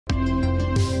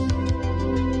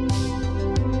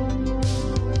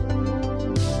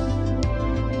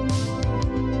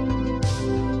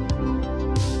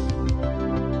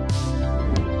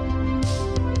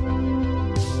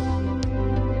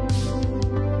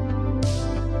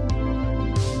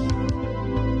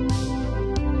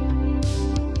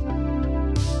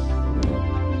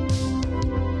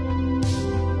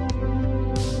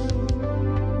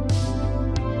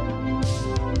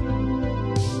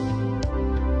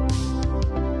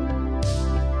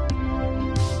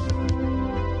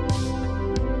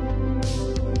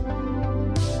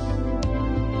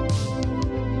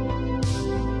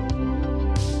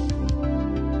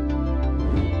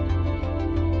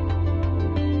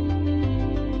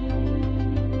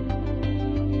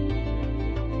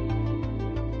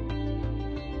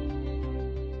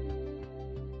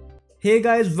Hey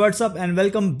guys, what's up and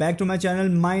welcome back to my channel.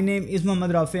 My name is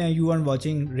Mohammad Rafi and you are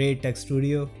watching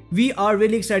RAYTECHSTUDIO. We are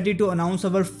really excited to announce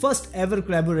our first ever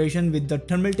collaboration with the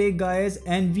Thermaltake guys,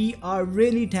 and we are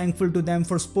really thankful to them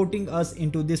for supporting us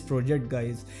into this project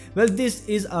guys. Well, this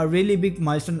is a really big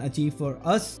milestone achieved for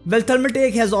us. Well,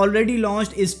 Thermaltake has already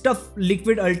launched its Tough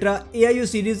Liquid Ultra AIO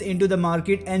series into the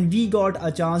market, and we got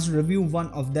a chance to review one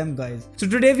of them guys. So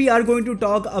today we are going to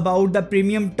talk about the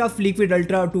premium Tough Liquid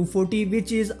Ultra 240,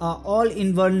 which is a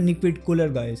all-in-one liquid cooler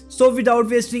guys. So without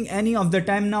wasting any of the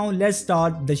time now, let's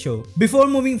start the show. Before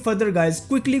moving further guys,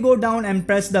 quickly go down and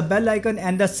press the bell icon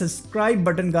and the subscribe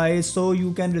button guys, so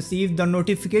you can receive the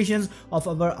notifications of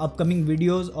our upcoming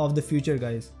videos of the future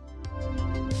guys.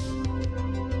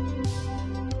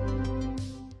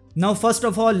 Now first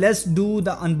of all, let's do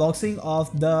the unboxing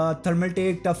of the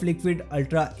Thermaltake Tough Liquid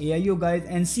Ultra AIO guys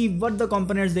and see what the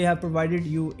components they have provided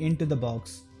you into the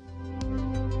box.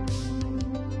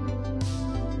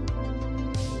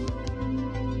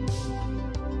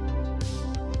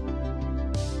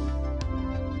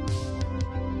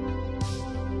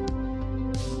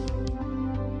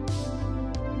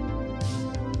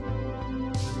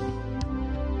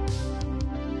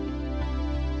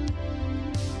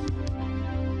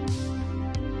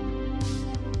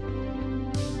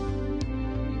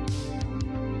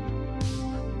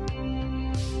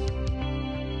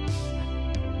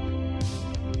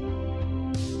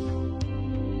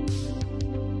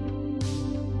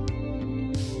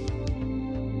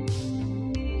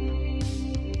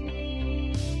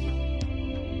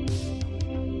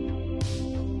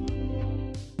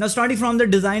 Now starting from the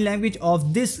design language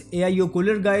of this AIO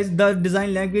cooler guys, the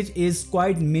design language is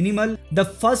quite minimal. The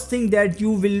first thing that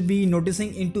you will be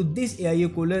noticing into this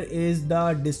AIO cooler is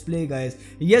the display guys.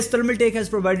 Yes, Thermaltake has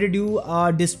provided you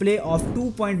a display of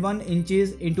 2.1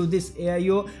 inches into this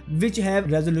AIO, which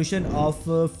have resolution of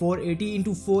 480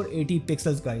 into 480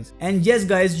 pixels guys. And yes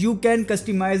guys, you can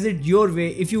customize it your way.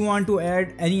 If you want to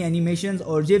add any animations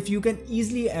or GIF, you can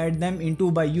easily add them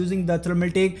into by using the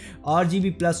Thermaltake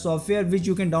RGB Plus software, which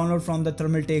you can download from the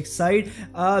Thermaltake site.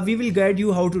 We will guide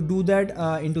you how to do that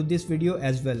into this video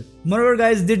as well. Moreover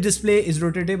guys, this display is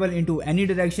rotatable into any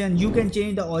direction. You can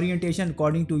change the orientation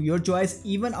according to your choice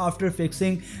even after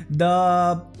fixing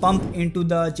the pump into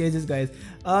the chassis guys.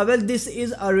 Well, this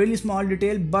is a really small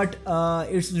detail, but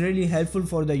it's really helpful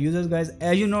for the users guys.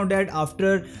 As you know that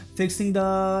after fixing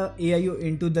the AIO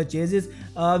into the chassis,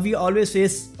 we always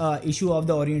face issue of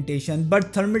the orientation,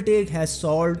 but Thermaltake has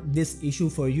solved this issue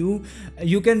for you.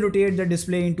 You can rotate the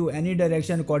display into any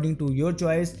direction according to your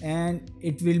choice and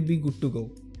it will be good to go.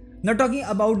 Now talking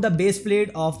about the base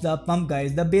plate of the pump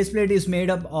guys, the base plate is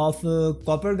made up of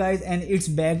copper guys, and it's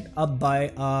backed up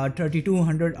by a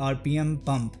 3200 RPM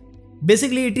pump.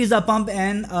 Basically, it is a pump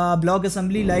and a block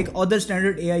assembly like other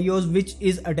standard AIOs, which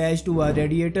is attached to a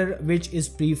radiator which is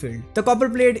pre-filled. The copper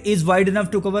plate is wide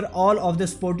enough to cover all of the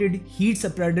supported heat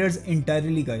spreaders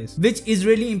entirely guys, which is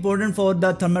really important for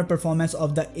the thermal performance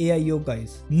of the AIO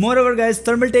guys. Moreover guys,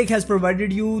 Thermaltake has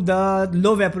provided you the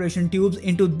low evaporation tubes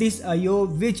into this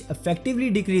AIO, which effectively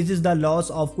decreases the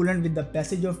loss of coolant with the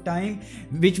passage of time,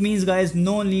 which means guys,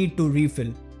 no need to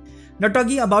refill. Now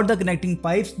talking about the connecting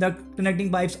pipes, the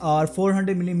connecting pipes are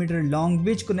 400 mm long,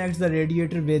 which connects the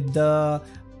radiator with the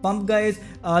pump guys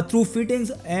through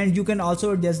fittings, and you can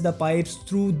also adjust the pipes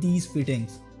through these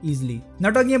fittings easily.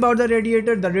 Now talking about the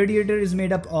radiator is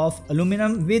made up of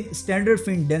aluminum with standard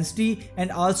fin density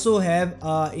and also have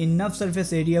enough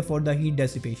surface area for the heat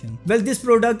dissipation. Well, this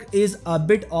product is a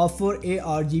bit off for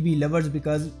RGB lovers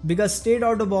because straight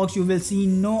out of the box you will see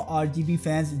no RGB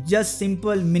fans, just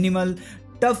simple minimal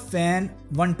tough fan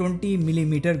 120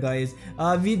 mm guys.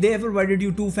 They have provided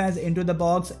you two fans into the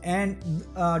box, and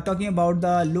talking about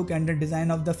the look and the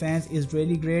design of the fans is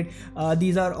really great.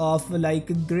 These are of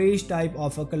like grayish type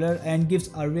of a color and gives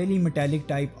a really metallic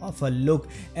type of a look,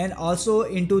 and also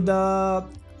into the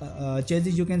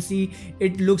chassis you can see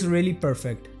it looks really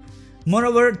perfect.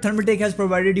 Moreover, Thermaltake has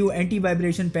provided you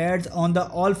anti-vibration pads on the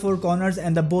all four corners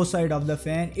and the both side of the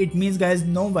fan. It means guys,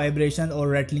 no vibration or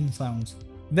rattling sounds.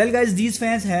 Well guys, these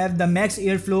fans have the max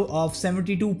airflow of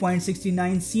 72.69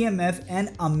 cmf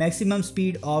and a maximum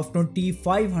speed of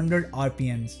 2500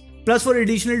 rpms. Plus, for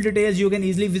additional details, you can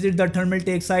easily visit the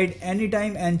Thermaltake site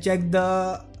anytime and check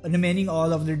the remaining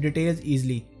all of the details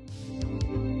easily.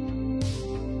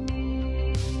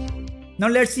 Now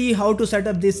let's see how to set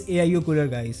up this AIO cooler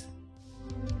guys.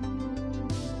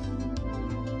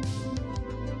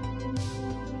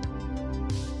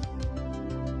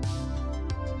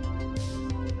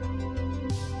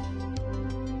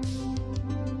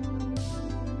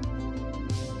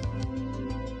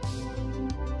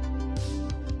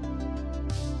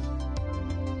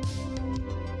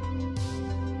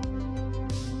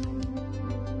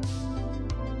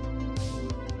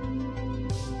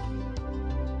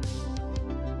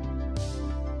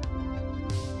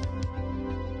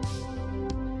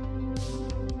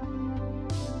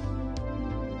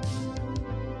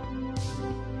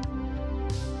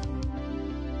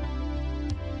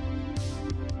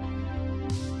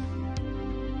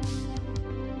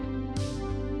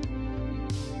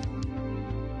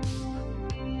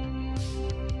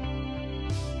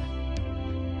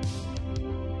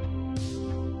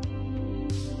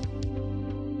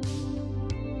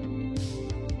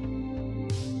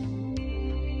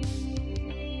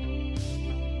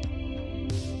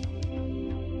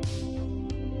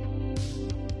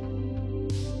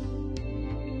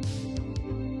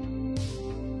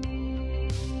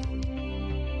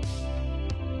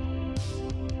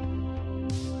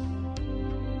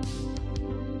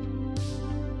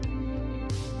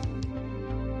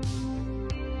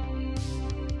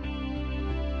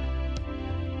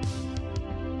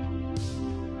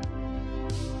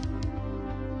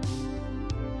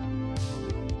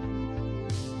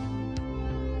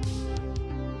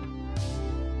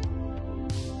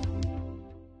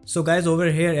 So guys, over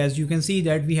here as you can see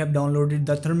that we have downloaded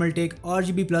the Thermaltake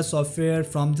RGB Plus software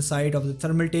from the site of the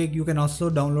Thermaltake. You can also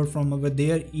download from over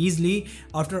there easily.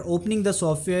 After opening the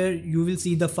software, you will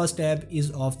see the first tab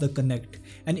is of the Connect,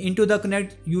 and into the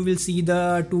Connect you will see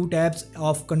the two tabs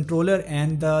of controller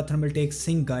and the Thermaltake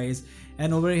sync guys.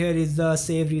 And over here is the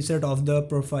save reset of the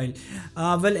profile.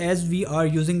 Well, as we are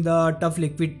using the Tough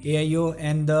Liquid AIO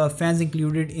and the fans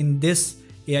included in this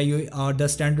AIO are the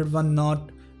standard one,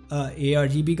 not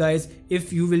ARGB guys.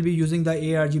 If you will be using the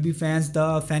ARGB fans,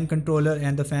 the fan controller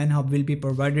and the fan hub will be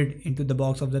provided into the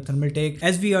box of the Thermaltake.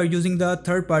 As we are using the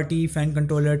third party fan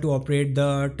controller to operate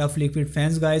the Tough Liquid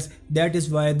fans guys, that is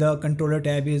why the controller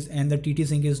tab is and the TT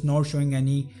sync is not showing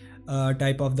any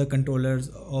type of the controllers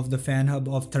of the fan hub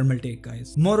of Thermaltake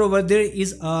guys. Moreover, there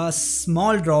is a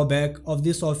small drawback of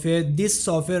this software. This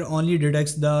software only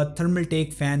detects the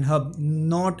Thermaltake fan hub,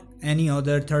 not any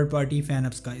other third-party fan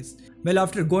hubs guys. Well,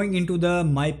 after going into the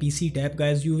My PC tab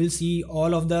guys, you will see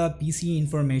all of the PC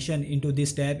information into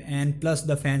this tab and plus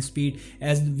the fan speed.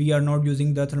 As we are not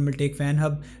using the Thermaltake fan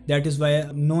hub, that is why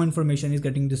no information is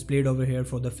getting displayed over here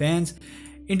for the fans.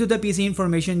 Into the PC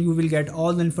information, you will get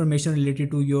all the information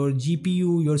related to your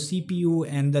GPU, your CPU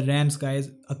and the RAMs guys.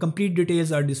 Complete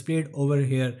details are displayed over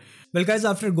here. Well guys,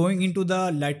 after going into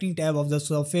the lighting tab of the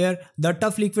software, the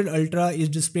Tough Liquid Ultra is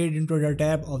displayed into the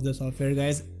tab of the software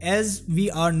guys. As we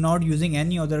are not using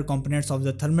any other components of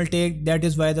the Thermaltake, that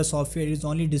is why the software is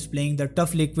only displaying the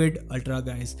Tough Liquid Ultra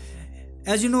guys.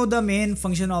 As you know, the main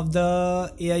function of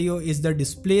the AIO is the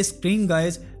display screen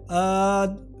guys.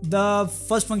 The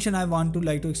first function I want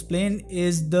to explain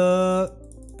is the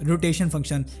rotation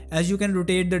function. As you can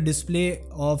rotate the display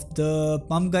of the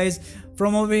pump guys,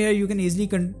 from over here you can easily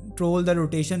control the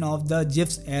rotation of the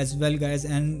GIFs as well guys,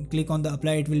 and click on the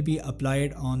apply. It will be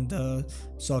applied on the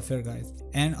software guys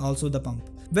and also the pump.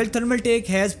 Well, Thermaltake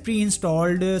has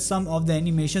pre-installed some of the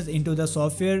animations into the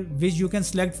software, which you can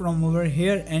select from over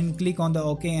here and click on the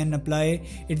OK and apply.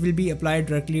 It will be applied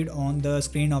directly on the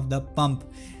screen of the pump.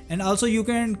 And also you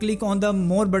can click on the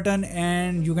more button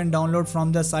and you can download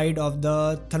from the side of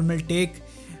the Thermaltake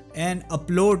and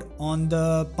upload on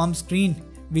the pump screen,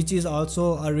 which is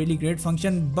also a really great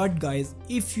function. But guys,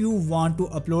 if you want to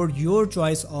upload your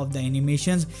choice of the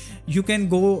animations, you can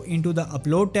go into the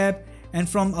upload tab, and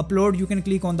from upload you can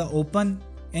click on the open,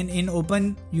 and in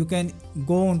open you can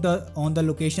go on the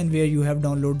location where you have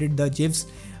downloaded the GIFs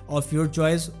of your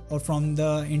choice or from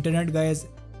the internet guys,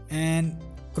 and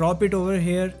crop it over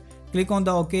here. Click on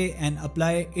the OK and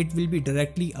apply. It will be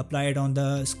directly applied on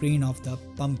the screen of the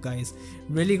pump guys.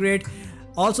 Really great.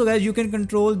 Also guys, you can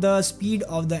control the speed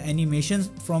of the animations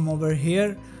from over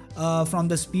here from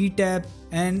the speed tab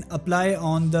and apply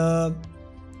on the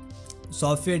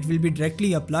software. It will be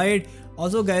directly applied.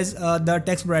 Also guys, the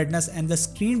text brightness and the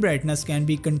screen brightness can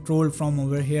be controlled from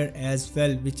over here as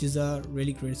well, which is a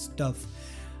really great stuff.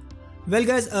 Well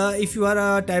guys, if you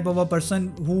are a type of a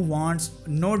person who wants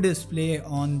no display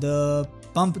on the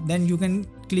pump, then you can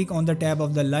click on the tab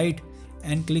of the light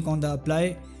and click on the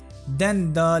apply.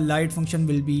 Then the light function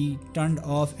will be turned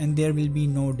off and there will be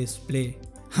no display.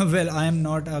 Well, I am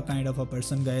not a kind of a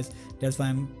person guys, that's why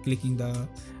I'm clicking to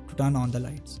turn on the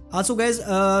lights. Also guys,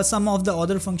 some of the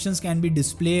other functions can be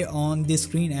displayed on this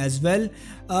screen as well.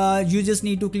 You just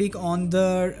need to click on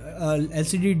the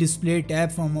LCD display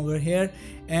tab from over here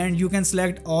and you can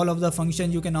select all of the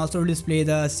functions. You can also display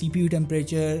the CPU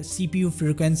temperature, CPU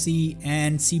frequency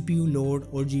and CPU load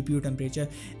or GPU temperature.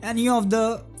 Any of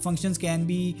the functions can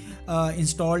be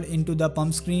installed into the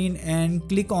pump screen, and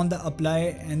click on the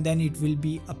apply and then it will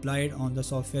be applied on the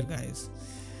software guys.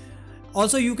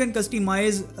 Also you can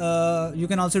customize, you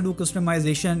can also do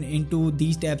customization into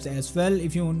these tabs as well.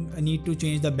 If you need to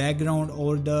change the background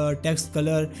or the text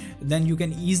color, then you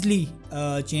can easily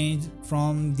change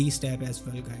from these tabs as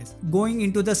well guys. Going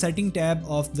into the setting tab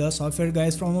of the software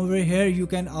guys, from over here you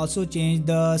can also change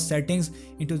the settings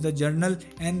into the journal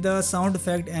and the sound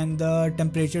effect and the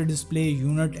temperature display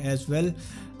unit as well,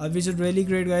 which is really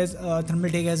great guys.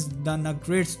 Thermaltake has done a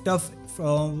great stuff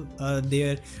from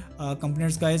their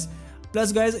components guys.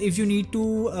 Plus guys, if you need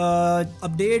to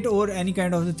update or any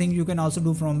kind of the thing, you can also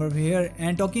do from over here.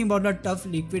 And talking about the Tough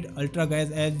Liquid Ultra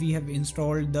guys, as we have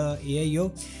installed the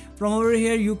AIO, from over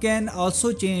here you can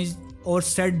also change or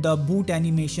set the boot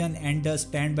animation and the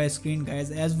standby screen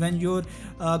guys. As when your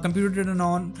computer turn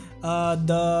on,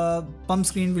 the pump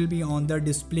screen will be on the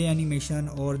display animation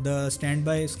or the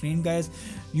standby screen guys.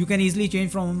 You can easily change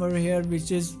from over here,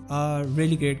 which is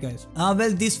really great guys.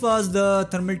 Well, this was the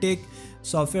Thermaltake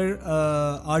software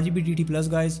RGB Plus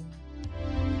guys.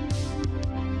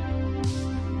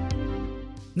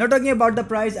 Now talking about the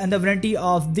price and the warranty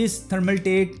of this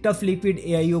Thermaltake Tough Liquid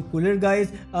AIO cooler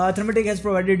guys, Thermaltake has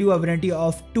provided you a warranty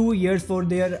of 2 years for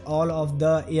their all of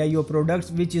the AIO products,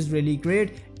 which is really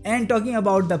great. And talking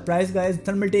about the price guys,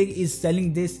 Thermaltake is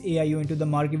selling this AIO into the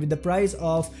market with the price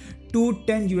of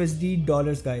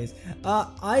 $210 guys.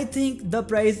 I think the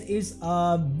price is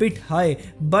a bit high,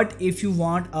 but if you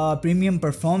want a premium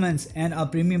performance and a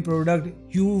premium product,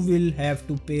 you will have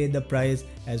to pay the price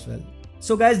as well.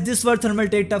 So guys, this was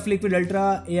Thermaltake Tough Liquid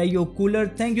Ultra AIO cooler.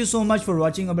 Thank you so much for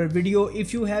watching our video.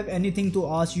 If you have anything to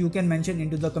ask, you can mention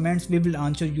into the comments. We will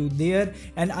answer you there,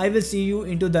 and I will see you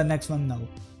into the next one now.